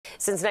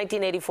Since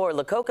 1984,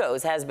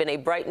 Lacoco's has been a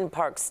Brighton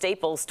Park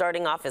staple,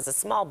 starting off as a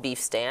small beef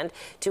stand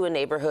to a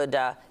neighborhood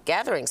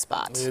gathering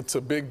spot. It's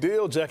a big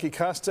deal. Jackie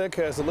Kostek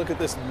has a look at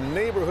this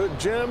neighborhood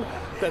gym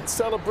that's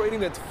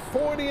celebrating its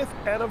 40th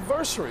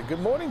anniversary. Good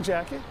morning,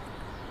 Jackie.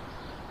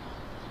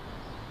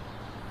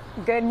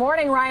 Good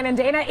morning, Ryan and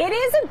Dana. It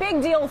is a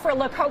big deal for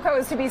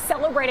Lacoco's to be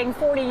celebrating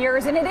 40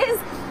 years, and it is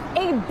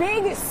a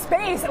big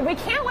space. We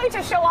can't wait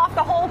to show off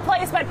the whole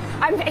place, but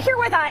I'm here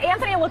with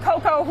Anthony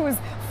Lacoco, whose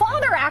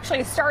father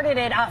actually started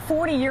it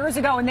 40 years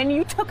ago, and then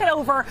you took it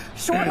over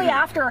shortly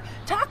after.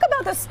 Talk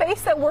about the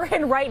space that we're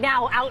in right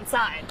now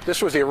outside.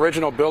 This was the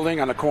original building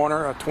on the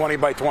corner, a 20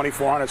 by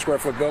 2,400 square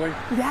foot building.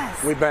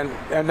 Yes.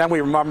 And then we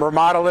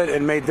remodeled it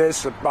and made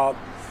this about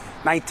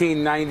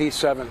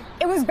 1997.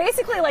 It was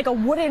basically like a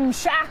wooden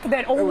shack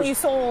that only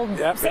sold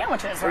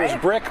sandwiches, right? It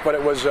was brick, but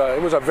it was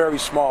a very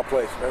small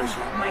place, very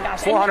small. Oh my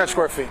gosh. 400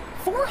 square feet.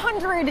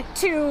 400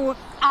 to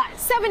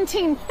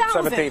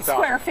 17,000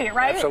 square feet,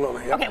 right?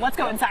 Absolutely. Yep. Okay, let's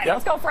go inside.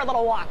 Let's go for a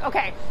little walk.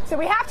 Okay, so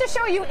we have to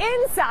show you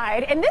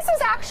inside, and this is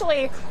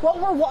actually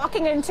what we're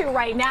walking into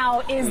right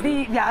now is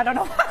the, I don't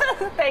know.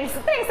 Thanks,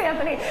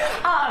 Anthony.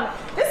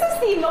 This is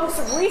the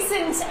most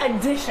recent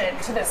addition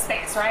to this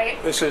space,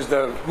 right? This is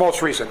the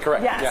most recent,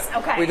 correct. Yes, yeah.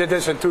 okay. We did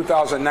this in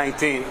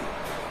 2019.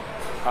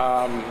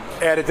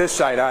 Added this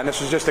side on. This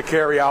is just a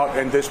carry out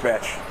and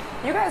dispatch.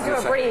 You guys do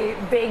a pretty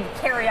big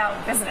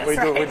carry-out business,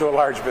 right? We do a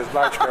large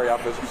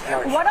carry-out business.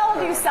 What all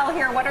do you sell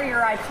here? What are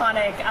your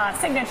iconic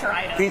signature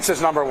items?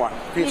 Pizza's number one.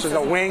 Pizza's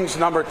wings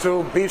number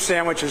two. Beef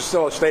sandwich is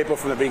still a staple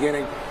from the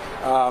beginning.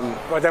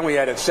 But then we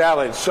added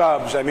salads,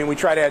 subs. I mean, we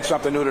try to add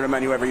something new to the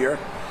menu every year,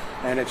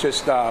 and it's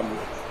just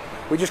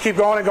we just keep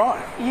going and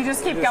going. You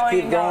just keep going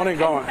and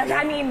going.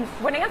 I mean,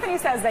 when Anthony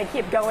says they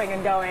keep going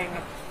and going,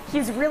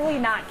 he's really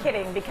not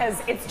kidding,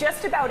 because it's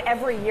just about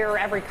every year,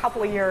 every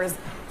couple of years,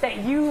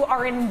 that you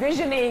are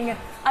envisioning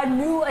a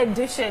new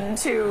addition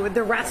to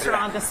the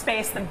restaurant, the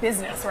space, the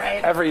business,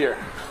 right? Every year.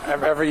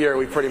 Every year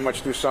we pretty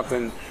much do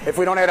something. If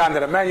we don't add on to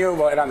the menu,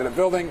 we'll add on to the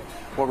building.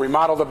 We'll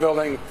remodel the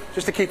building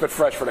just to keep it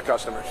fresh for the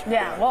customers.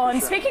 Yeah, well,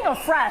 and speaking of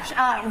fresh,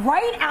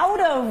 right out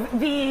of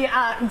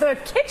the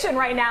kitchen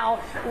right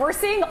now, we're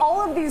seeing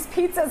all of these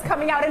pizzas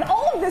coming out and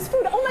all of this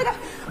food. Oh my God,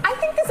 I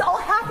think this all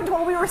happened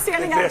while we were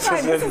standing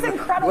outside. This is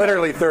incredible.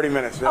 Literally 30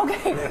 minutes. Yeah.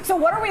 Okay, so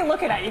what are we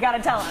looking at? You got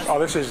to tell us. Oh,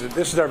 this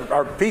is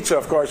our pizza,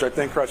 of course, our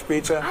thin crust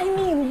pizza. I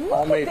mean, look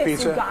homemade at this,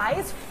 pizza. You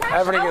guys. Fresh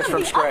Everything out is of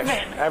from the scratch.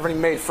 oven.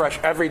 Everything made fresh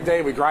every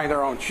day. We grind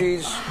our own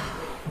cheese.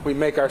 We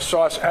make our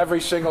sauce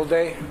every single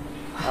day.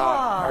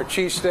 Our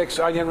cheese sticks,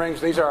 onion rings.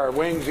 These are our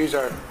wings.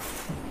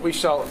 We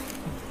sell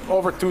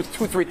over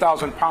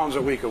 3,000 pounds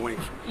a week of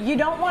wings. You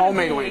don't want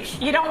homemade wings.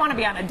 You don't want to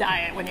be on a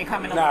diet when you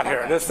come into Not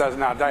here. This does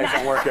not. Diets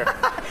don't work here.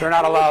 They're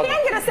not allowed. You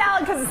can get a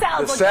salad because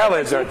the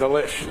salads are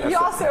delicious. You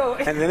also.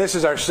 And then this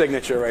is our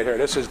signature right here.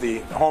 This is the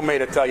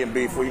homemade Italian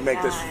beef. We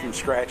make this from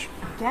scratch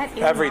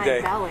every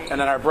day. Belly. And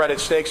then our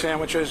breaded steak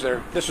sandwiches.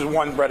 This is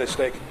one breaded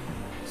steak.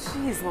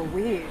 Jeez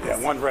Louise. Yeah,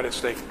 one breaded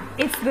steak.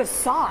 It's the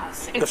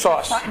sauce. The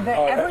sauce.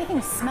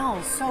 Everything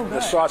smells so good. The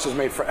sauce is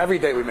made for every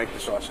day. We make the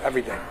sauce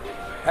every day.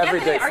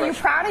 Every day. Are you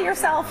proud of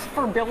yourself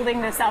for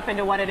building this up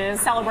into what it is,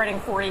 celebrating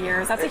 40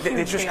 years? That's a huge deal.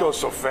 It just goes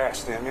so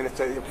fast. I mean,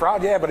 you're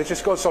proud, yeah, but it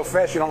just goes so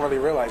fast you don't really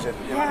realize it.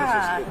 You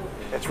know,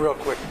 it's real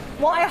quick.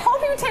 Well, I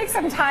hope you take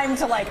some time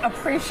to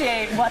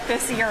appreciate what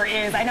this year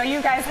is. I know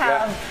you guys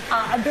have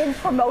a big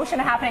promotion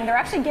happening. They're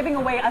actually giving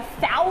away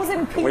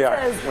 1,000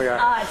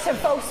 pizzas to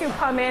folks who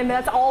come in.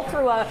 That's all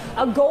through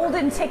a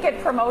golden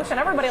ticket promotion.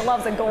 Everybody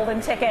loves a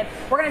golden ticket.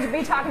 We're going to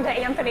be talking to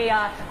Anthony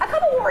a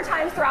couple more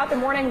times throughout the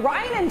morning.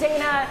 Ryan and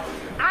Dana,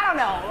 I don't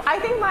know. I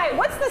think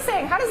what's the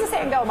saying? How does the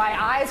saying go?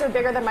 My eyes are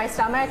bigger than my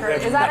stomach? Or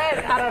is that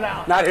it? I don't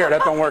know. Not here.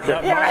 That don't work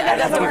here. Yeah, right, that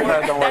doesn't work.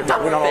 That don't work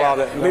here. We don't allow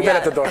that. Leave that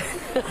at the door.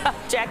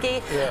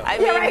 Jackie, I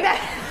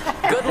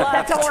mean, good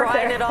luck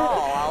trying it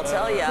all. I'll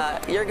tell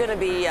you, you're going to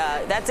be,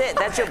 that's it.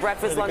 That's your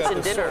breakfast, lunch,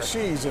 and dinner.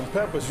 Cheese and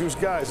peppers, you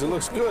guys, it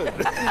looks good.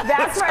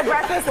 That's my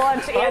breakfast,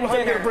 lunch, and dinner. How are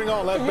you going to bring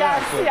all that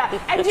back?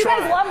 Yeah. And do you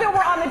guys love that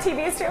we're on the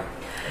TVs too?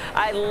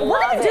 I love it. We're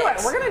going to do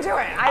it. We're going to do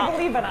it. I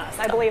believe in us.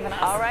 I believe in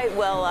us. All right.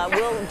 Well,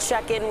 we'll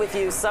check in with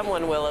you.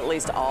 Someone will, at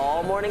least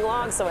all morning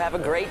long. So have a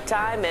great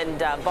time and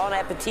bon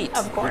appetit.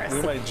 Of course.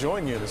 We might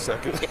join you in a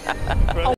second.